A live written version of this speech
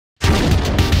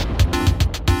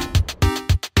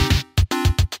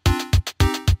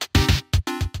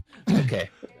Okay.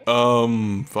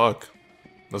 Fuck.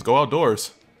 Let's go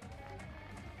outdoors.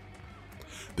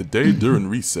 The day during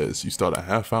recess, you start a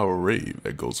half-hour rave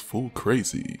that goes full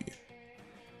crazy.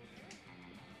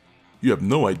 You have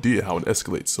no idea how it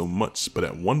escalates so much, but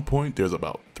at one point there's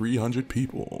about 300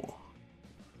 people.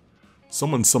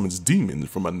 Someone summons demons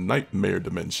from a nightmare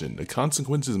dimension. The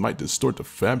consequences might distort the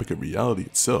fabric of reality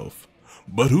itself.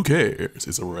 But who cares?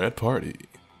 It's a rad party.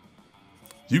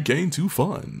 You gain 2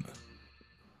 fun.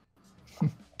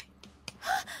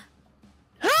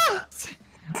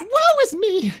 Woe is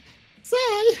me!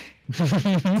 Sigh.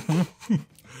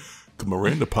 Could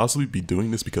Miranda possibly be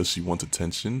doing this because she wants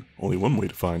attention? Only one way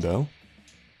to find out.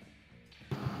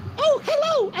 Oh,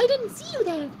 hello! I didn't see you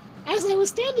there, as I was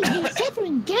standing here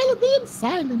suffering gallantly in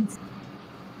silence.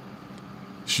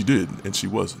 She did, and she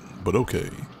wasn't, but okay.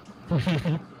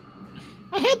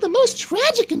 I had the most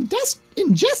tragic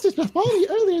injustice befall me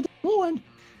earlier this morning.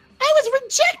 I was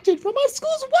rejected from our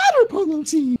school's water polo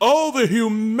team. Oh, the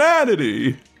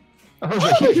humanity!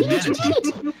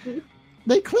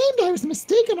 They claimed I was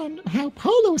mistaken on how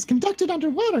polo is conducted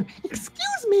underwater.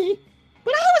 Excuse me,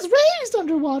 but I was raised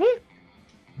underwater.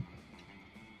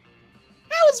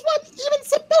 How is one even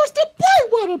supposed to play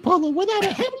water polo without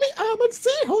a heavily armored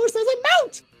seahorse as a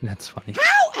mount? That's funny.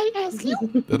 How, I ask you?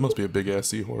 That must be a big-ass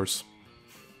seahorse.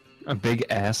 A big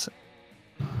ass.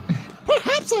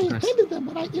 Perhaps I offended them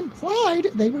when I implied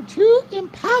they were too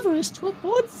impoverished to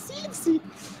afford sea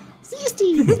steeds.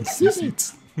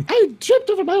 I tripped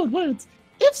over my own words.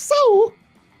 If so,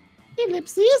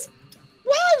 ellipses,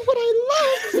 why would I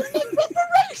love to make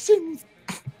reparations?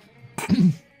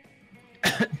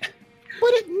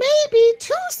 But it may be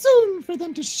too soon for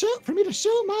them for me to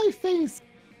show my face.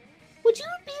 Would you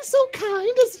be so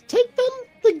kind as to take them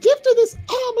the gift of this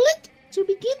omelet to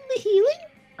begin the healing?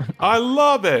 I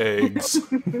love eggs!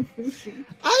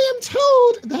 I am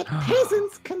told that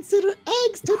peasants consider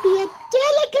eggs to be a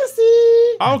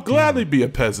delicacy. I'll gladly be a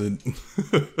peasant.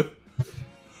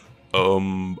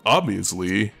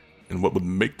 Obviously, and what would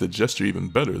make the gesture even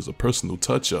better is a personal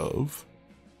touch of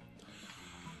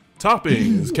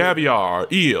toppings, caviar,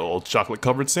 eel,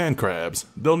 chocolate-covered sand crabs.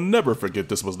 They'll never forget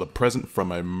this was the present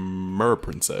from a mer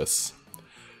princess.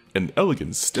 An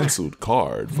elegant stenciled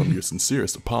card from your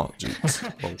sincerest apologies.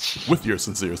 Well, with your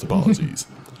sincerest apologies.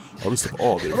 A list of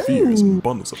all their fears and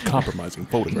bundles of compromising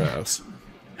photographs.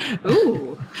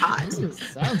 Ooh, hot.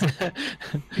 Sounds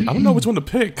I don't know which one to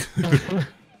pick.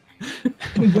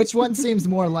 Which one seems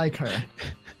more like her?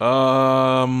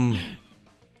 I'm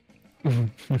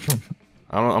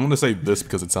gonna say this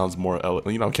because it sounds more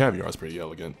elegant. You know, caviar is pretty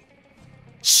elegant.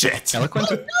 Shit! Eloquent?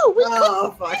 No, we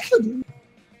Fuck.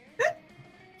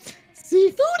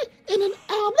 seafood in an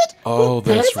omelet. Oh, with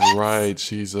that's peasants? right.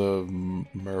 She's a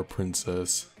mer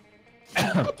princess.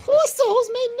 The poor souls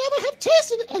may never have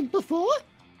tasted egg before.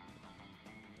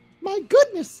 My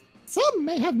goodness, some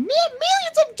may have mere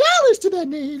millions of dollars to their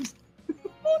names. Who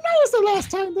knows the last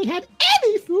time they had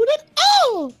any food at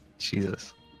all?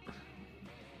 Jesus.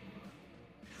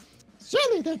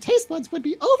 Surely their taste buds would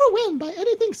be overwhelmed by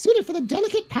anything suited for the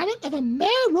delicate palate of a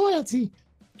mere royalty.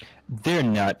 They're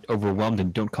not overwhelmed,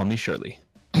 and don't call me Shirley.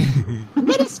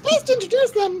 Let us first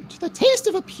introduce them to the taste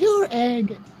of a pure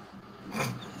egg.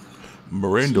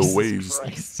 Miranda waves.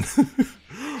 Christ.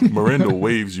 Miranda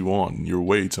waves you on your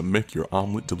way to make your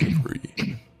omelet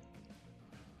delivery.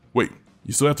 Wait,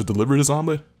 you still have to deliver this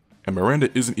omelet? And Miranda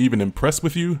isn't even impressed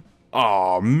with you?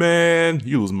 Aw, man,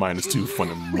 you lose -2 fun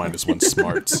and -1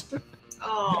 smarts.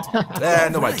 Oh.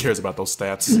 Nobody cares about those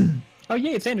stats. Oh,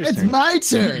 yeah, it's Andrew's It's turn. my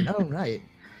turn. All right.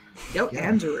 Yo,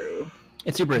 Andrew.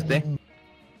 It's your birthday.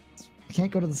 I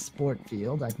can't go to the sport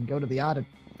field. I can go to the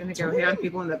auditorium. Gonna go hit on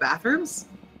people in the bathrooms?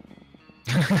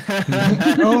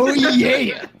 Oh,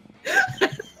 yeah.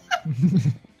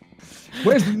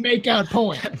 Where's the makeout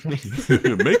point?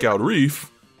 Make out reef.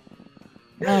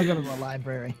 I'll go to the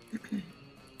library.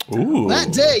 Ooh.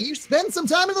 That day, you spend some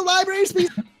time in the library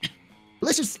speaking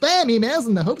delicious spam emails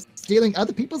in the hopes of stealing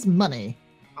other people's money.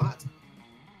 Hot.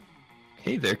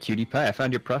 Hey there, cutie pie. I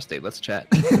found your prostate. Let's chat.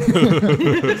 Oh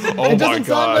It my doesn't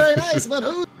sound very god. nice, but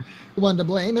who's the one to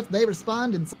blame if they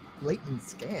respond in some blatant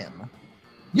scam?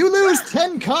 You lose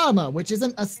 10 karma, which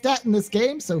isn't a stat in this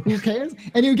game, so who cares?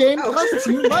 And you gain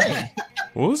 +2 money.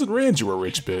 Well, listen, Rand, you a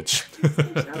rich bitch.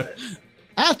 Jealous.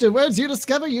 Afterwards, you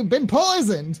discover you've been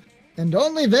poisoned, and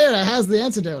only Vera has the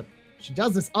antidote. She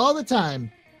does this all the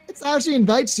time. It's how she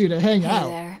invites you to hang out.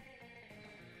 there.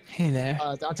 Hey there.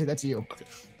 Dante, that's you.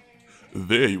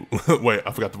 There you. Wait,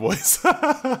 I forgot the voice. Do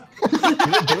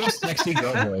a sexy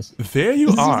girl voice. There you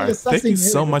This is are. like a Thank you sussing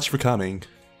so narrative. much for coming.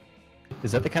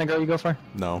 Is that the kind of girl you go for?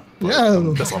 No. Yeah.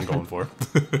 That's what I'm going for.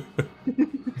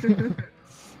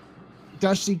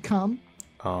 Does she come?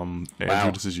 Andrew, Wow.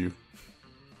 this is you.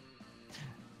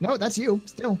 No, that's you.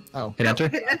 Still. Oh. Hit enter.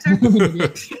 Hit enter.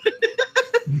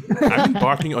 I'm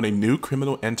embarking on a new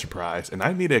criminal enterprise, and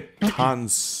I need a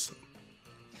Consigliere.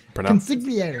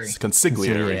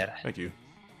 consigliere. Thank you.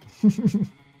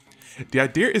 The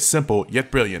idea is simple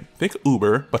yet brilliant. Think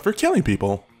Uber, but for killing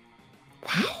people.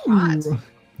 Hot.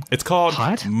 It's called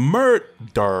Hot?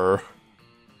 murder.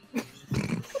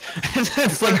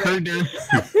 It's like herder.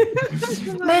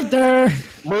 Murder.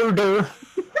 Murder.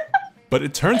 But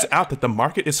it turns out that the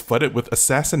market is flooded with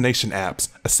assassination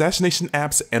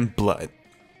apps, and blood.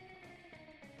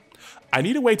 I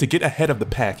need a way to get ahead of the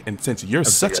pack, and since you're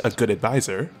such a good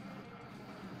advisor...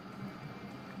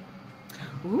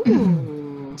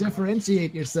 Ooh.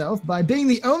 Differentiate yourself by being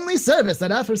the only service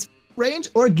that offers range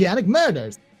organic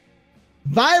murders.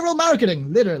 Viral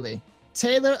marketing, literally.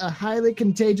 Tailor a highly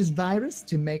contagious virus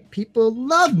to make people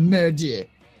love murder.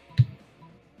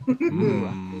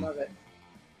 Love it.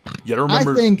 You gotta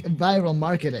remember... I think viral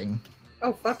marketing,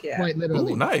 Oh, fuck yeah. quite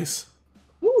literally. Ooh, nice.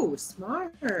 Ooh,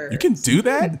 smart. You can do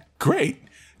that? Great.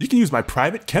 You can use my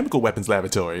private chemical weapons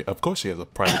laboratory. Of course she has a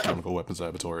private chemical weapons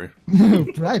laboratory.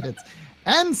 Private.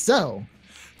 And so,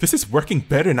 This is working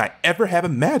better than I ever have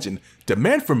imagined.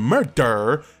 Demand for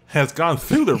murder has gone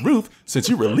through the roof since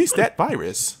you released that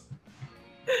virus.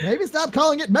 maybe stop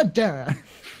calling it murder.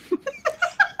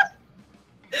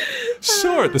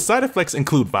 Sure, the side effects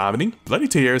include vomiting, bloody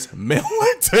tears, male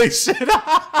lactation,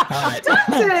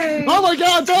 Dante! Oh my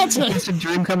god, Dante! It's a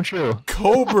dream come true.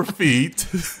 cobra feet,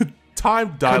 time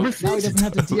Now he dilation. doesn't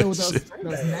have to deal with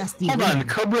those nasty Hold on, women.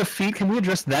 Cobra feet. Can we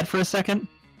address that for a second?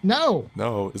 No.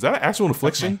 No, is that an actual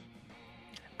infliction?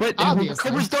 But Obviously.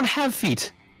 cobras don't have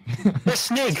feet. They're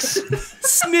snakes.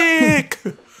 Snake!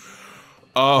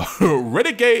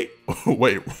 Renegade.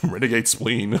 Wait, renegade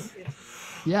spleen.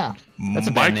 Yeah. That's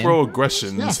a bad name.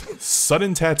 Microaggressions, Yeah.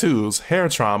 sudden tattoos, hair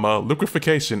trauma,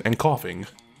 liquefaction, and coughing.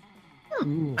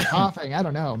 Ooh, coughing. I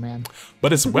don't know, man.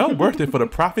 But it's well worth it for the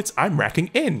profits I'm racking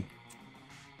in.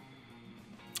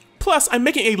 Plus, I'm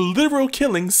making a literal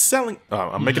killing selling.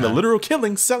 I'm making a literal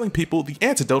killing selling people the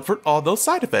antidote for all those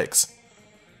side effects.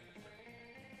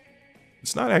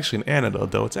 It's not actually an antidote,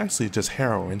 though. It's actually just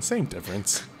heroin. Same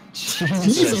difference.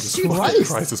 Jesus Fucking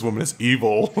Christ. Christ, this woman is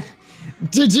evil.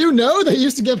 Did you know they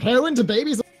used to give heroin to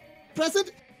babies as a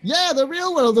present? Yeah, the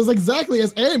real world is exactly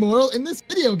as amoral in this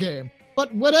video game.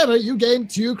 But whatever, you gain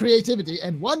 2 creativity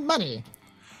and 1 money.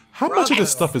 How much of this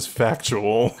stuff is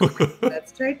factual?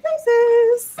 Let's trade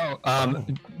places. Oh,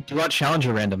 do you want challenge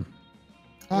or random?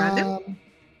 Random?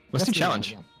 Let's do do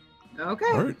challenge. random. Okay.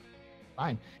 Alright.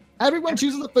 Fine. Everyone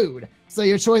chooses a food. Say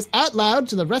your choice out loud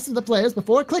to the rest of the players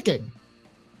before clicking.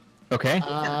 Okay.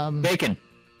 Bacon.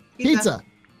 Pizza.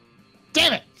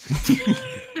 Damn it!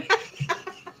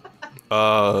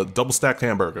 Double stacked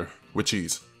hamburger with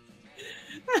cheese.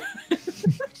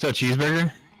 So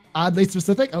cheeseburger. Oddly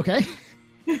specific. Okay.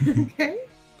 Okay.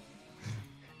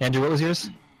 Andrew, what was yours?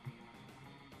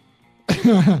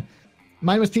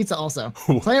 Mine was pizza also.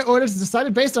 Player orders is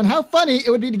decided based on how funny it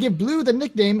would be to give Blue the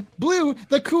nickname Blue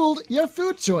the Cool your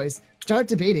food choice. Start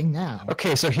debating now.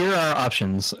 Okay, so here are our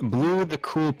options: Blue the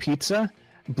cool pizza,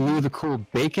 Blue the cool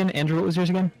bacon. Andrew, what was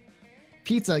yours again?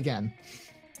 Pizza again.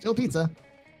 Still pizza.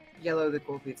 Yellow, the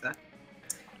cool pizza.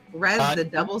 Red, the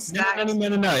double stacked.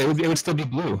 No. It would still be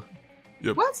blue.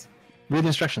 Yep. What? Read the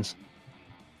instructions.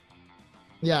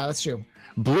 Yeah, that's true.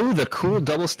 Blue the cool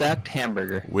double stacked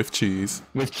hamburger With cheese.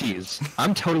 with cheese.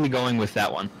 I'm totally going with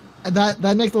that one. And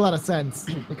that makes a lot of sense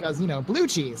because, you know, blue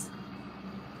cheese.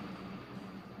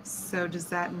 So does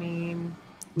that mean?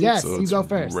 Yes, So you it's go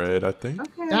first. red, I think.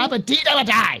 Okay.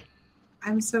 Die.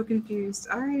 I'm so confused.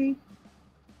 Alrighty.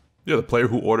 Yeah, the player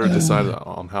who ordered decided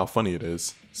on how funny it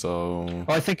is. So.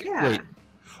 Oh, I think. Yeah. Wait.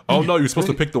 Oh no, you're supposed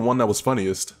to pick the one that was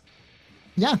funniest.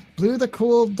 Yeah, Blue the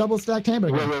Cool double stacked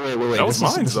hamburger. Wait. That was This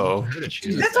is- mine, this is though. harder to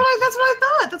choose. That's what I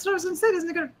thought. That's what I was gonna say. Isn't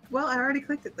it gonna? Well, I already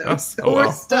clicked it though. Oh, So oh, we're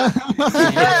well. stuck.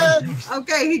 I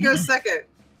Okay, he goes second,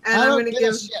 and I'm don't gonna give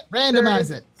give a shit. Randomize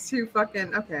it. 2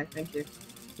 fucking. Okay, thank you.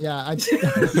 Yeah, I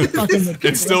fucking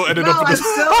It still ended No, up with I'm this.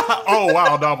 still- Oh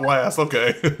wow, now I'm last.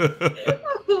 Okay.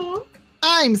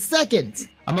 I'm second.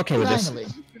 I'm okay with this. Finally.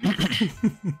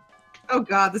 Oh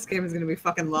god, this game is gonna be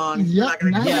fucking long. Yep, We're not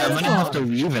gonna nice. Yeah, get I'm this gonna long. have to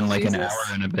leave in like an Jesus.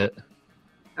 hour and a bit.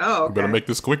 Oh, We okay. better make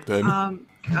this quick then. Who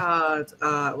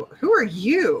are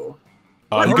you? You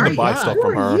are can buy you? stuff Who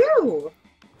from are her. you?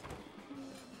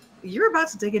 You're about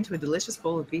to dig into a delicious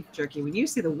bowl of beef jerky when you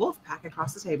see the wolf pack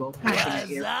across the table, passing at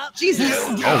you. Jesus!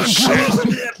 Oh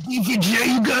shit!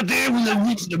 You got out there when the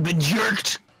rich have been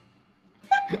jerked?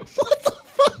 What the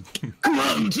fuck? Come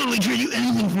on, I'll totally trade you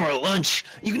anything for a lunch.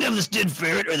 You can have this dead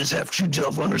ferret or this half-true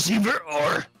telephone receiver,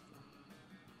 or...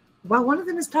 While one of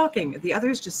them is talking, the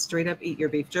others just straight up eat your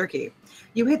beef jerky.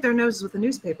 You hit their noses with a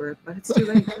newspaper, but it's too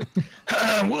late.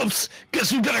 Whoops.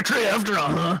 Guess we got a trade after all,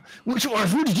 huh? Which one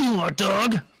food did you want,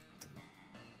 dog?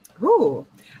 Ooh,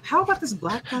 how about this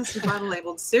black plastic bottle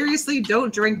labeled, seriously,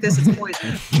 don't drink this, it's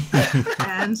poison.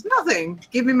 And nothing.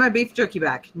 Give me my beef jerky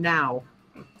back, now.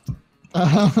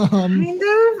 Kind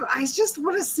of. I just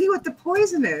want to see what the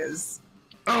poison is.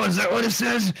 Oh, is that what it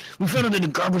says? We found it in a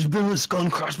garbage bin with skull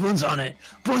and crossbones on it.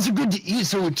 Bones are good to eat,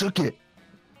 so we took it.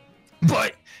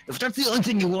 But if that's the only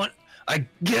thing you want, I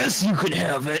guess you could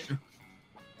have it.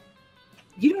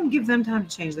 You don't give them time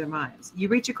to change their minds. You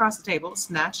reach across the table,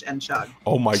 snatch, and chug.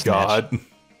 Oh my god.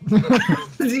 The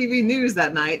TV news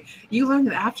that night, you learned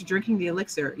that after drinking the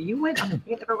elixir, you went on a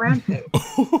bit of a rampage.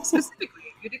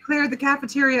 Specifically, you declared the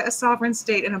cafeteria a sovereign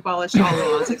state and abolished all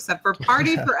laws except for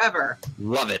party forever.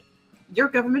 Love it. Your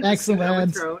government is Excellent.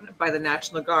 overthrown by the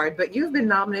National Guard, but you've been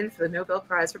nominated for the Nobel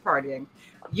Prize for partying.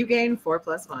 You gain 4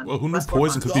 plus 1. Well, who knew Plus 4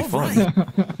 poison could be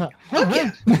fun?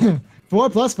 Okay. 4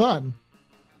 plus fun.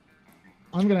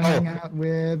 I'm gonna hang out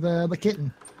with the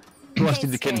kitten. Who wants to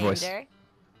do the kitten voice? stranger.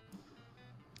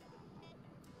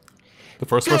 The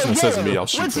first person that says to me, I'll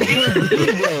shoot them.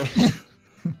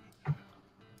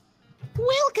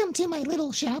 Welcome to my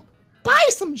little shop. Buy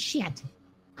some shit.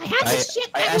 I have this shit.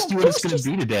 I that asked you will what it's boost going to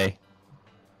your- be today.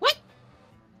 What?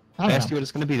 I asked you what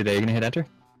it's going to be today. You're going to hit enter?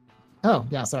 Oh,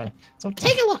 yeah, sorry. So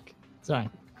take a look. Sorry.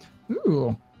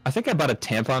 Ooh. I think I bought a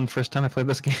tampon first time I played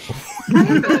this game.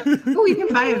 Oh, you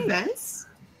can buy events?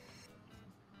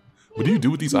 What do you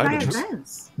do with these You can buy items?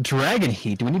 events. Dragon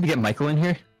Heat. Do we need to get Michael in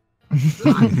here?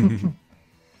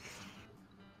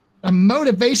 A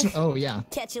motivation. Oh, yeah.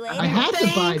 Catch you I later. have to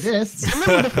buy this.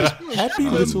 Happy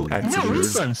little No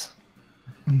activities. refunds.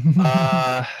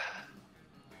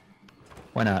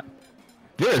 Why not?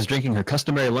 Vera's drinking her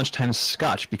customary lunchtime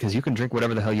scotch because you can drink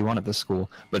whatever the hell you want at this school,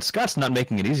 but Scott's not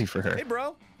making it easy for her. Hey,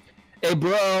 bro. Hey,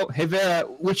 bro. Hey, Vera.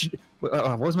 What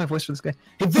was my voice for this guy?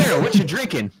 Hey, Vera, what you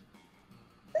drinking?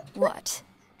 What?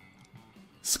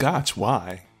 Scotch,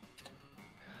 why?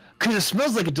 Because it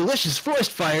smells like a delicious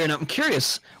forest fire, and I'm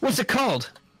curious. What's it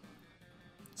called?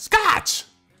 Scotch!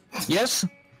 Yes?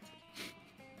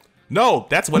 No,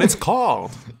 that's what it's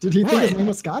called. Did he think his What? name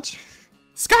was Scotch?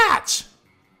 Scotch!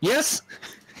 Yes?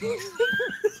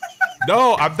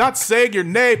 No, I'm not saying your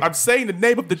name. I'm saying the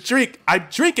name of the drink. I'm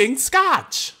drinking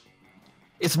scotch.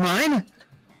 It's mine?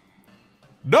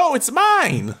 No, it's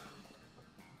mine.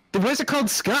 Then why is it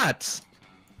called Scott's?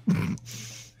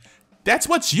 That's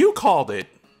what you called it.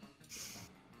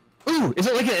 Ooh, is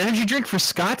it like an energy drink for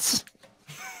Scots?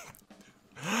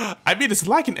 I mean, it's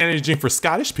like an energy drink for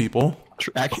Scottish people.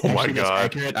 Oh my Actually, that's God.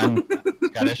 accurate. I'm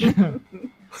Scottish.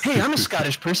 Hey, I'm a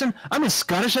Scottish person. I'm as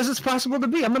Scottish as it's possible to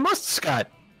be. I'm the most Scot.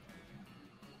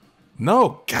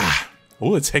 No, God. What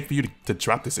will it take for you to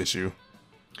drop this issue?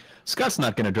 Scott's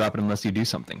not going to drop it unless you do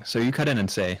something. So you cut in and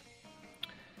say,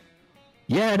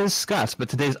 yeah, it is Scott's, but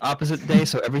today's opposite day,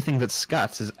 so everything that's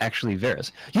Scott's is actually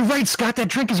Vera's. You're right, Scott. That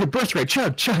drink is your birthright.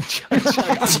 Chug, chug, chug,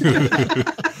 chug.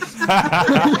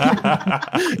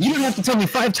 You don't have to tell me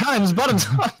 5 times. Bottoms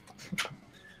up.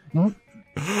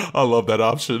 I love that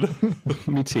option.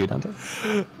 Me too, Dante.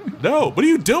 No, what are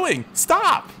you doing?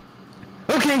 Stop!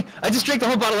 Okay, I just drank the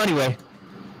whole bottle anyway.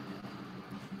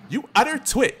 You utter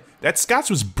twit. That scotch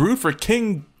was brewed for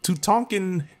King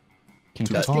Tutankhamun. King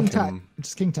Tut. Tut. King Tut.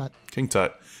 It's King Tut. King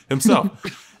Tut himself.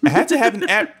 I had to have an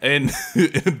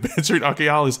adventuring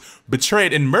archaeologist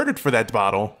betrayed and murdered for that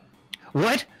bottle.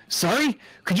 What? Sorry?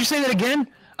 Could you say that again?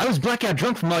 I was blackout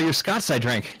drunk from all your Scots I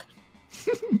drank.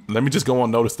 Let me just go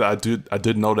on notice that I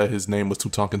did know that his name was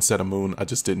Tutankhamun. I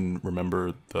just didn't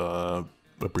remember the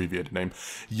abbreviated name.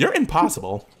 You're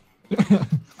impossible.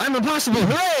 I'm impossible!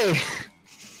 Hooray!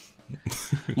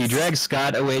 You drag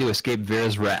Scott away to escape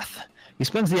Vera's wrath. He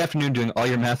spends the afternoon doing all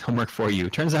your math homework for you.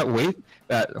 Turns out,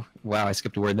 wow, I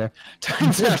skipped a word there.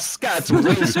 Turns out Scott's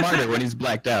way smarter when he's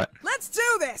blacked out. Let's do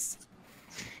this.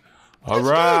 All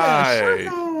right.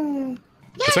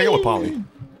 Let's hang out with Polly.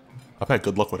 I've had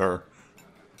good luck with her.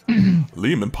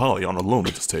 Liam and Polly are alone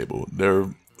at this table. They're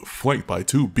flanked by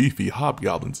 2 beefy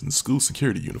hobgoblins in school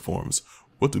security uniforms.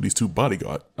 What do these 2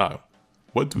 bodyguards?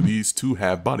 What do these 2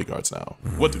 have bodyguards now?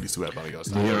 What do these 2 have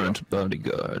bodyguards now? They aren't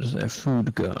bodyguards, they're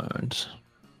food guards.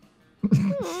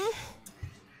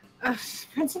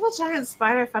 Principal Giant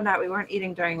Spider found out we weren't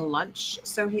eating during lunch,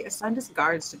 so he assigned us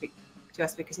guards to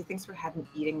us because he thinks we had an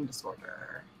eating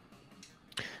disorder.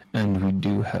 And we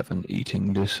do have an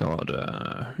eating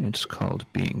disorder. It's called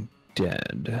being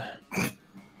dead.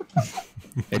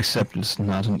 Except it's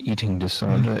not an eating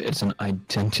disorder, it's an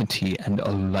identity and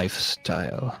a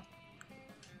lifestyle.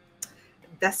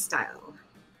 Death style.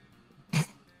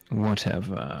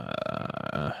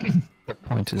 Whatever. The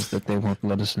point is that they won't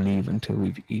let us leave until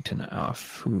we've eaten our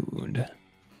food.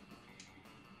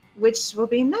 Which will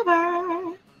be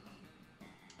never.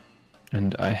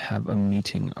 And I have a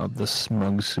meeting of the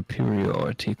Smug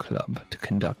Superiority Club to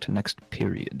conduct next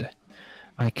period.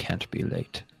 I can't be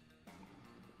late.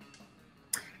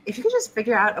 If you could just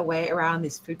figure out a way around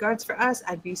these food guards for us,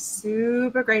 I'd be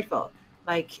super grateful.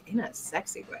 Like, in a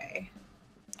sexy way.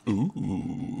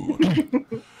 Ooh.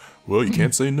 Well, you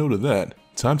can't say no to that.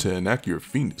 Time to enact your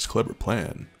fiendishly clever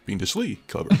plan.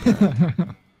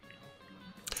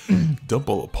 Dump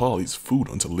all of Polly's food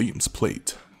onto Liam's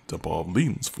plate. Dump all of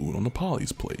Liam's food onto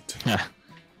Polly's plate.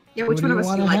 Yeah, which one of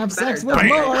us do you like have sex better?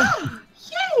 with more?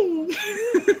 Yay!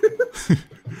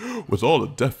 With all the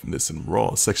deftness and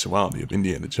raw sexuality of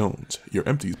Indiana Jones, you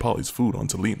empties Polly's food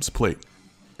onto Liam's plate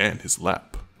and his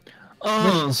lap.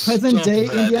 Oh, Present stop day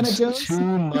that. Indiana It's Jones? Too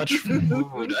much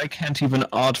food. I can't even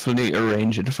artfully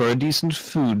arrange it for a decent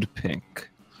food pick.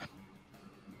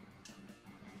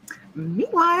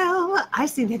 Meanwhile, I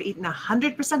seem to have eaten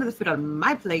 100% of the food on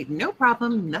my plate. No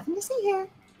problem. Nothing to see here.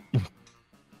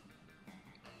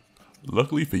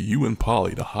 Luckily for you and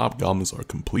Polly, the hobgoblins are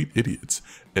complete idiots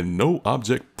and no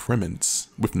object premise.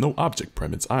 With no object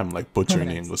premise, I'm like butchering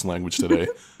the English language today.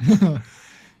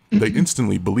 They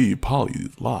instantly believe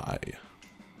Polly's lie.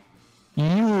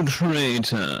 You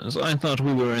traitors! I thought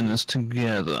we were in this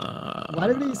together. Why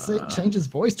did he change his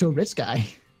voice to a rich guy?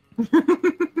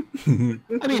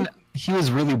 I mean, he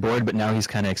was really bored, but now he's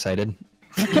kind of excited.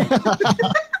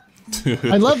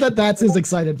 I love that that's his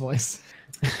excited voice.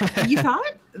 You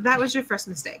thought? That was your first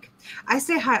mistake. I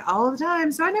say hi all the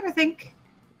time, so I never think.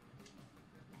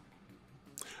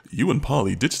 You and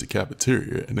Polly ditch the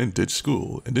cafeteria and then ditch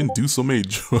school and then do so many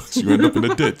drugs you end up in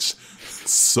a ditch.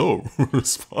 So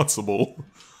responsible.